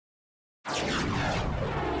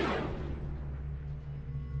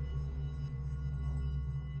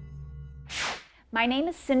My name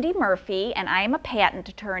is Cindy Murphy, and I am a patent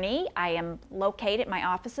attorney. My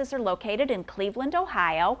offices are located in Cleveland,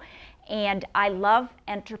 Ohio, and I love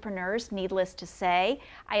entrepreneurs, needless to say.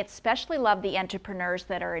 I especially love the entrepreneurs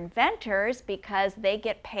that are inventors because they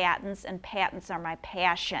get patents, and patents are my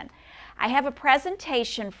passion. I have a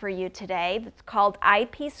presentation for you today that's called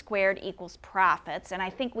IP² equals profits, and I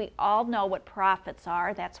think we all know what profits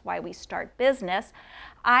are. That's why we start business.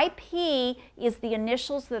 IP is the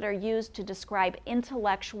initials that are used to describe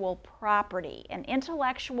intellectual property, and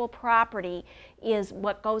intellectual property is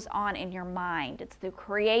what goes on in your mind. It's the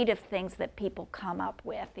creative things that people come up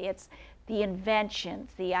with. It's the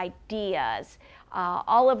inventions, the ideas,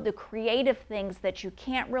 all of the creative things that you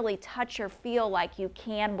can't really touch or feel like you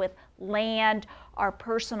can with land or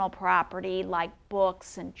personal property like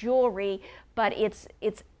books and jewelry, but it's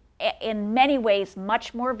in many ways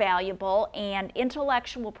much more valuable, and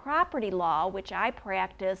intellectual property law, which I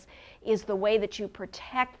practice, is the way that you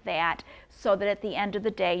protect that so that at the end of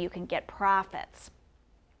the day you can get profits.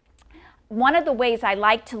 One of the ways I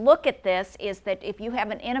like to look at this is that if you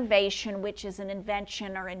have an innovation, which is an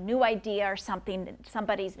invention or a new idea or something that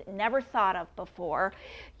somebody's never thought of before,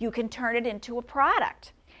 you can turn it into a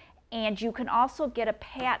product, and you can also get a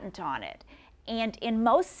patent on it. And in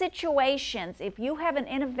most situations, if you have an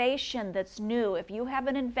innovation that's new, if you have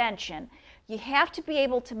an invention, you have to be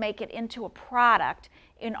able to make it into a product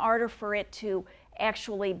in order for it to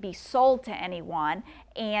actually be sold to anyone,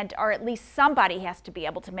 or at least somebody has to be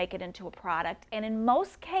able to make it into a product. And in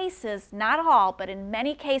most cases, not all, but in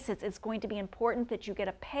many cases, it's going to be important that you get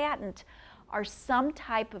a patent or some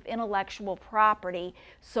type of intellectual property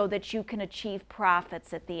so that you can achieve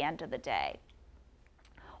profits at the end of the day.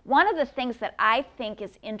 One of the things that I think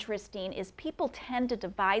is interesting is people tend to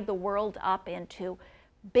divide the world up into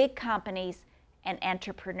big companies and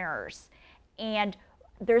entrepreneurs. And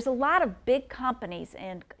there's a lot of big companies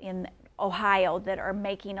in Ohio that are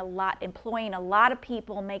making a lot, employing a lot of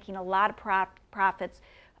people, making a lot of profits,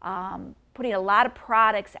 putting a lot of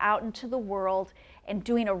products out into the world and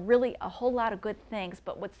doing a whole lot of good things.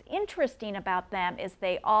 But what's interesting about them is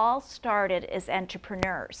they all started as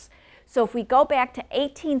entrepreneurs. So if we go back to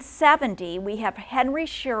 1870, we have Henry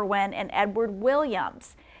Sherwin and Edward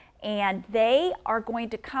Williams, and they are going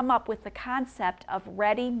to come up with the concept of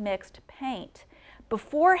ready mixed paint.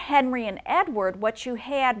 Before Henry and Edward, what you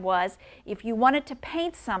had was, if you wanted to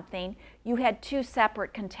paint something, you had two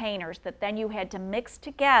separate containers that then you had to mix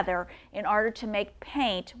together in order to make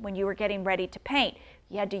paint when you were getting ready to paint.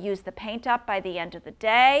 You had to use the paint up by the end of the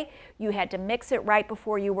day. You had to mix it right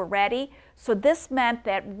before you were ready. So this meant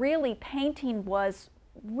that really painting was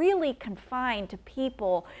really confined to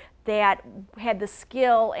people that had the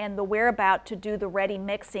skill and the whereabout to do the ready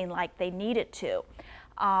mixing like they needed to.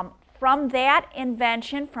 From that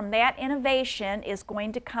invention, from that innovation is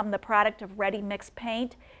going to come the product of ready mixed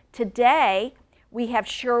paint. Today, we have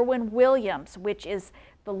Sherwin-Williams, which is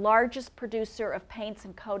the largest producer of paints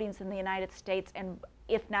and coatings in the United States, and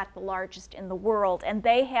if not the largest in the world, and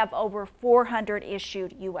they have over 400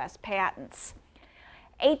 issued U.S. patents.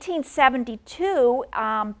 1872,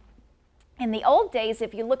 in the old days,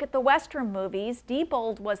 if you look at the Western movies,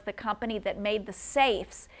 Diebold was the company that made the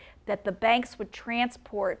safes that the banks would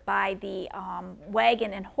transport by the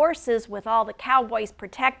wagon and horses, with all the cowboys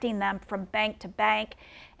protecting them from bank to bank,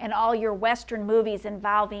 and all your Western movies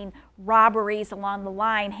involving robberies along the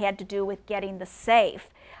line had to do with getting the safe.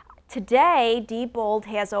 Today, Diebold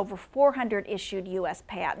has over 400 issued U.S.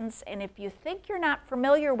 patents, and if you think you're not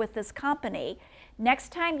familiar with this company,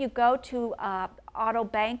 next time you go to an auto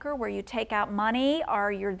banker where you take out money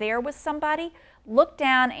or you're there with somebody, look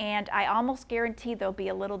down and I almost guarantee there'll be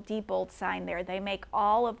a little Diebold sign there. They make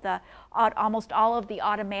almost all of the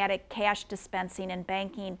automatic cash dispensing and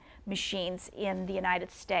banking machines in the United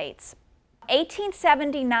States.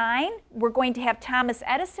 1879, we're going to have Thomas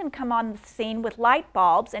Edison come on the scene with light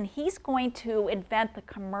bulbs, and he's going to invent the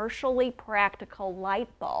commercially practical light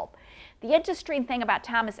bulb. The interesting thing about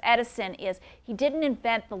Thomas Edison is he didn't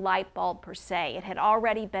invent the light bulb per se. It had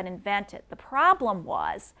already been invented. The problem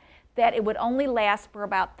was that it would only last for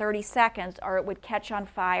about 30 seconds or it would catch on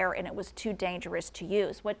fire and it was too dangerous to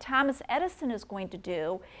use. What Thomas Edison is going to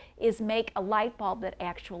do is make a light bulb that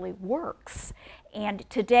actually works. And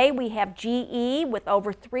today we have GE with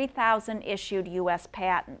over 3,000 issued U.S.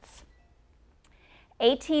 patents.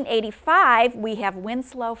 1885, we have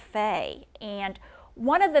Winslow Fay. And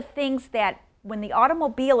one of the things that when the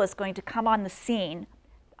automobile is going to come on the scene,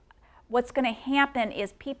 what's going to happen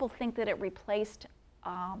is people think that it replaced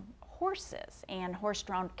horses and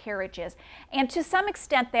horse-drawn carriages. And to some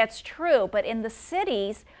extent that's true, but in the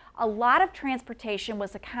cities, a lot of transportation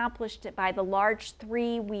was accomplished by the large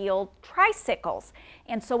three-wheeled tricycles.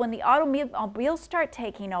 And so when the automobiles start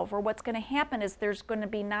taking over, what's going to happen is there's going to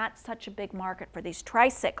be not such a big market for these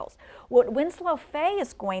tricycles. What Winslow Fay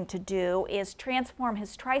is going to do is transform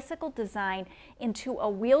his tricycle design into a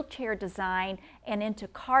wheelchair design and into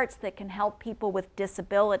carts that can help people with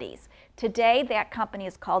disabilities. Today, that company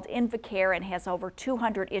is called Invacare and has over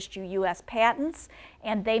 200 issued U.S. patents,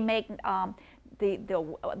 and they make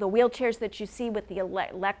the wheelchairs that you see with the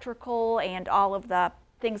electrical and all of the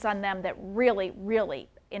things on them that really, really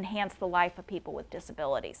enhance the life of people with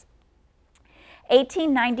disabilities.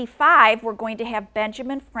 1895, we're going to have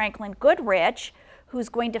Benjamin Franklin Goodrich, who's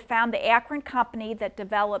going to found the Akron company that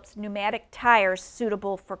develops pneumatic tires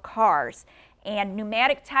suitable for cars. And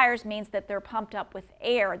pneumatic tires means that they're pumped up with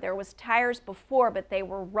air. There was tires before, but they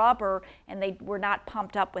were rubber and they were not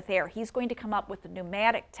pumped up with air. He's going to come up with a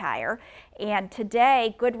pneumatic tire. And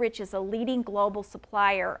today, Goodrich is a leading global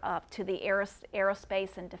supplier to the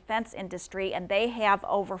aerospace and defense industry, and they have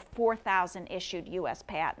over 4,000 issued U.S.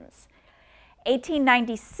 patents.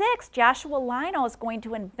 1896, Joshua Lionel is going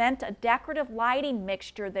to invent a decorative lighting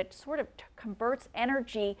mixture that sort of converts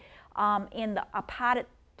energy in a potted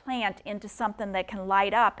plant into something that can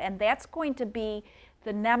light up, and that's going to be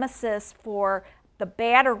the nemesis for the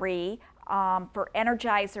battery for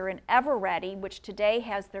Energizer and Eveready, which today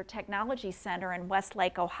has their technology center in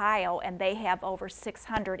Westlake, Ohio, and they have over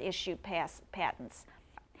 600 issued patents.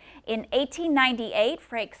 In 1898,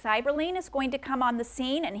 Frank Seiberling is going to come on the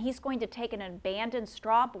scene, and he's going to take an abandoned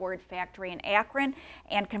straw board factory in Akron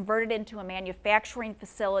and convert it into a manufacturing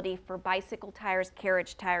facility for bicycle tires,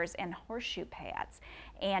 carriage tires, and horseshoe pads.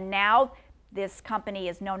 And now this company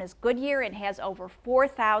is known as Goodyear and has over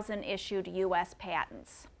 4,000 issued U.S.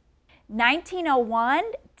 patents. 1901,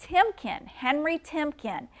 Timken, Henry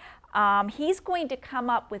Timken. He's going to come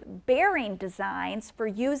up with bearing designs for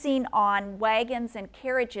using on wagons and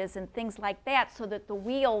carriages and things like that so that the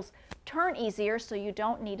wheels turn easier so you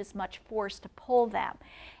don't need as much force to pull them.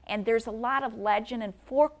 And there's a lot of legend and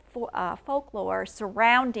folklore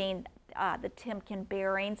surrounding the Timken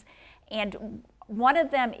bearings, and one of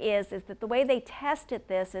them is that the way they tested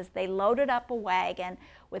this is they loaded up a wagon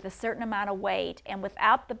with a certain amount of weight, and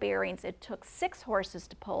without the bearings it took 6 horses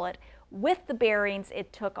to pull it. With the bearings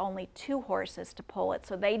it took only 2 horses to pull it,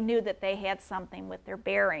 so they knew that they had something with their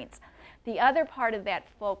bearings. The other part of that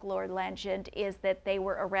folklore legend is that they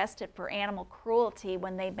were arrested for animal cruelty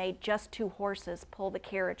when they made just 2 horses pull the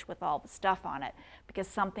carriage with all the stuff on it, because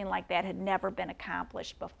something like that had never been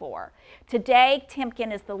accomplished before. Today,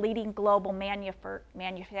 Timken is the leading global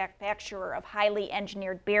manufacturer of highly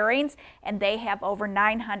engineered bearings, and they have over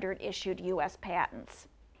 900 issued U.S. patents.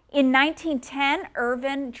 In 1910,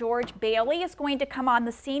 Irvin George Bailey is going to come on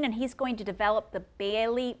the scene, and he's going to develop the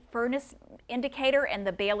Bailey furnace indicator and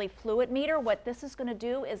the Bailey fluid meter. What this is going to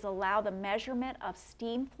do is allow the measurement of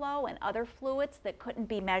steam flow and other fluids that couldn't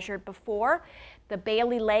be measured before. The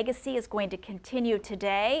Bailey legacy is going to continue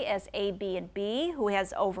today as AB&B, who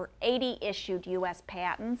has over 80 issued U.S.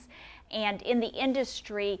 patents. And in the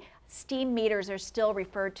industry, steam meters are still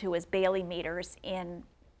referred to as Bailey meters in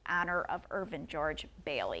honor of Irvin George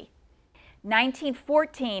Bailey.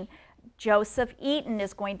 1914, Joseph Eaton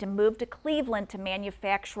is going to move to Cleveland to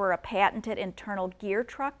manufacture a patented internal gear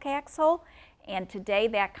truck axle, and today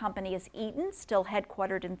that company is Eaton, still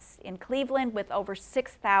headquartered in Cleveland with over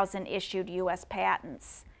 6,000 issued U.S.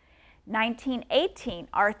 patents. 1918,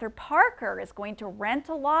 Arthur Parker is going to rent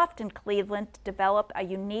a loft in Cleveland to develop a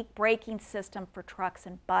unique braking system for trucks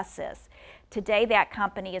and buses. Today that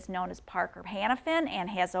company is known as Parker Hannifin and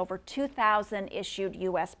has over 2,000 issued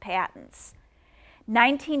U.S. patents.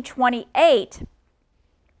 1928,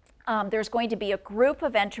 there's going to be a group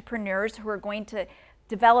of entrepreneurs who are going to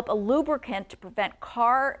develop a lubricant to prevent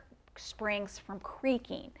car springs from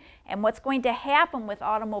creaking. And what's going to happen with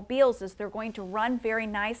automobiles is they're going to run very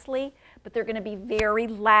nicely, but they're going to be very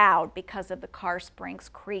loud because of the car springs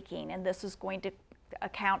creaking, and this is going to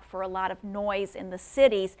account for a lot of noise in the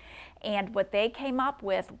cities. And what they came up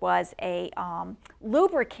with was a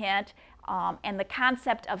lubricant and the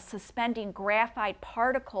concept of suspending graphite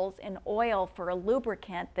particles in oil for a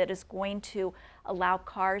lubricant that is going to allow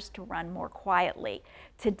cars to run more quietly.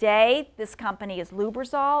 Today, this company is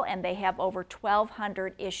Lubrizol, and they have over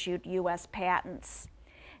 1,200 issued U.S. patents.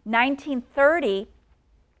 1930,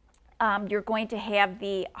 you're going to have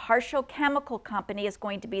the Harsho Chemical Company is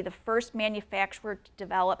going to be the first manufacturer to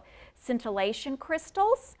develop scintillation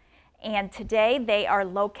crystals. And today they are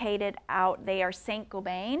located they are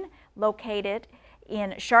Saint-Gobain, located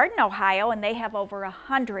in Chardon, Ohio, and they have over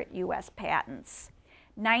 100 U.S. patents.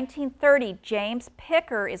 1930, James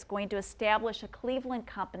Picker is going to establish a Cleveland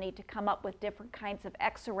company to come up with different kinds of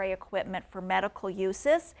X-ray equipment for medical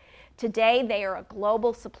uses. Today, they are a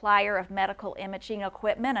global supplier of medical imaging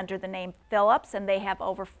equipment under the name Philips, and they have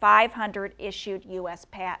over 500 issued U.S.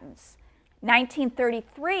 patents.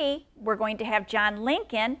 1933, we're going to have John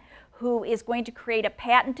Lincoln, who is going to create a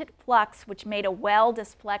patented flux which made a weld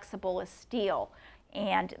as flexible as steel.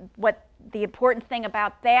 And what the important thing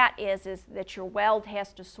about that is that your weld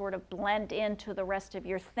has to sort of blend into the rest of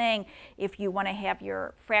your thing if you want to have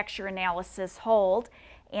your fracture analysis hold.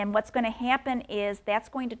 And what's going to happen is that's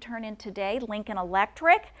going to turn in today Lincoln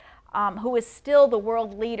Electric, who is still the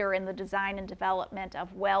world leader in the design and development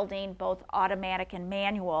of welding, both automatic and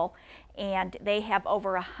manual, and they have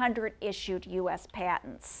over 100 issued U.S.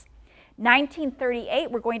 patents.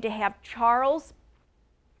 1938, we're going to have Charles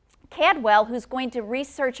Cadwell, who's going to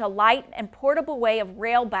research a light and portable way of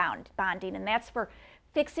rail bonding, and that's for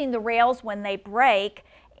fixing the rails when they break,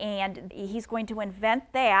 and he's going to invent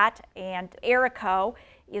that. And ARICO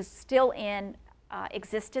is still in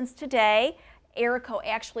existence today. ARICO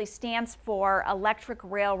actually stands for Electric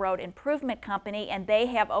Railroad Improvement Company, and they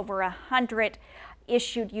have over 100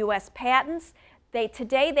 issued U.S. patents.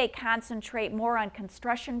 Today they concentrate more on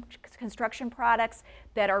construction products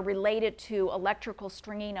that are related to electrical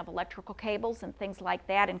stringing of electrical cables and things like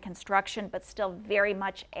that in construction, but still very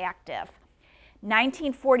much active.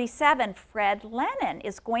 1947, Fred Lennon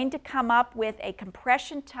is going to come up with a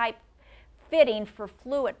compression type fitting for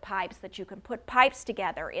fluid pipes that you can put pipes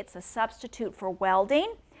together. It's a substitute for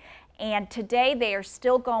welding. And today they are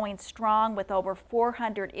still going strong with over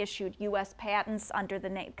 400 issued U.S. patents under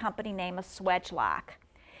the company name of Swagelok.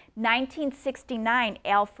 1969,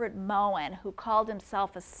 Alfred Moen, who called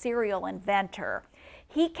himself a serial inventor,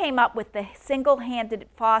 he came up with the single-handed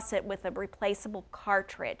faucet with a replaceable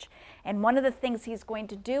cartridge. And one of the things he's going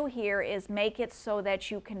to do here is make it so that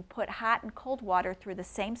you can put hot and cold water through the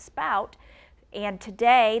same spout. And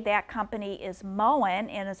today, that company is Moen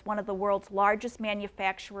and is one of the world's largest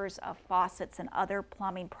manufacturers of faucets and other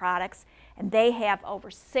plumbing products, and they have over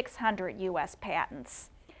 600 U.S. patents.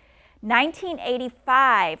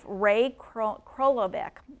 1985, Ray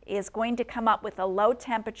Krolovic is going to come up with a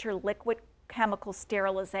low-temperature liquid chemical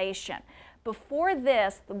sterilization. Before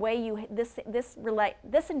this, the way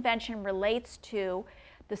this invention relates to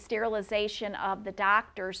the sterilization of the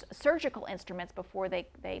doctor's surgical instruments before they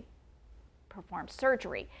perform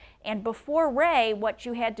surgery. And before Ray, what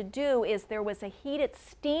you had to do is there was a heated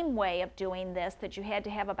steam way of doing this that you had to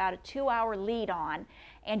have about a 2-hour lead on,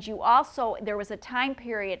 and you also, there was a time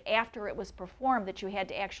period after it was performed that you had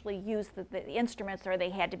to actually use the instruments, or they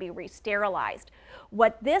had to be re-sterilized.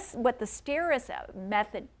 What the Steris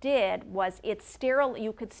method did was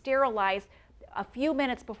you could sterilize a few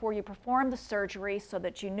minutes before you performed the surgery so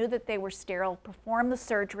that you knew that they were sterile, perform the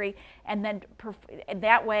surgery, and then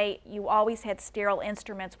that way you always had sterile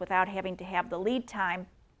instruments without having to have the lead time.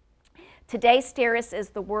 Today, Steris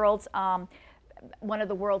is the world's one of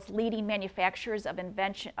the world's leading manufacturers of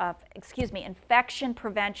infection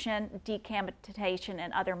prevention, decontamination,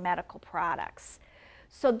 and other medical products.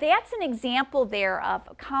 So that's an example there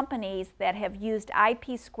of companies that have used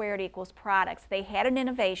IP² products. They had an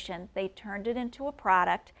innovation, they turned it into a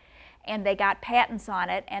product, and they got patents on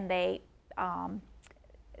it, and they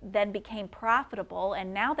then became profitable,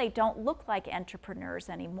 and now they don't look like entrepreneurs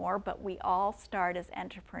anymore, but we all start as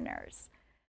entrepreneurs.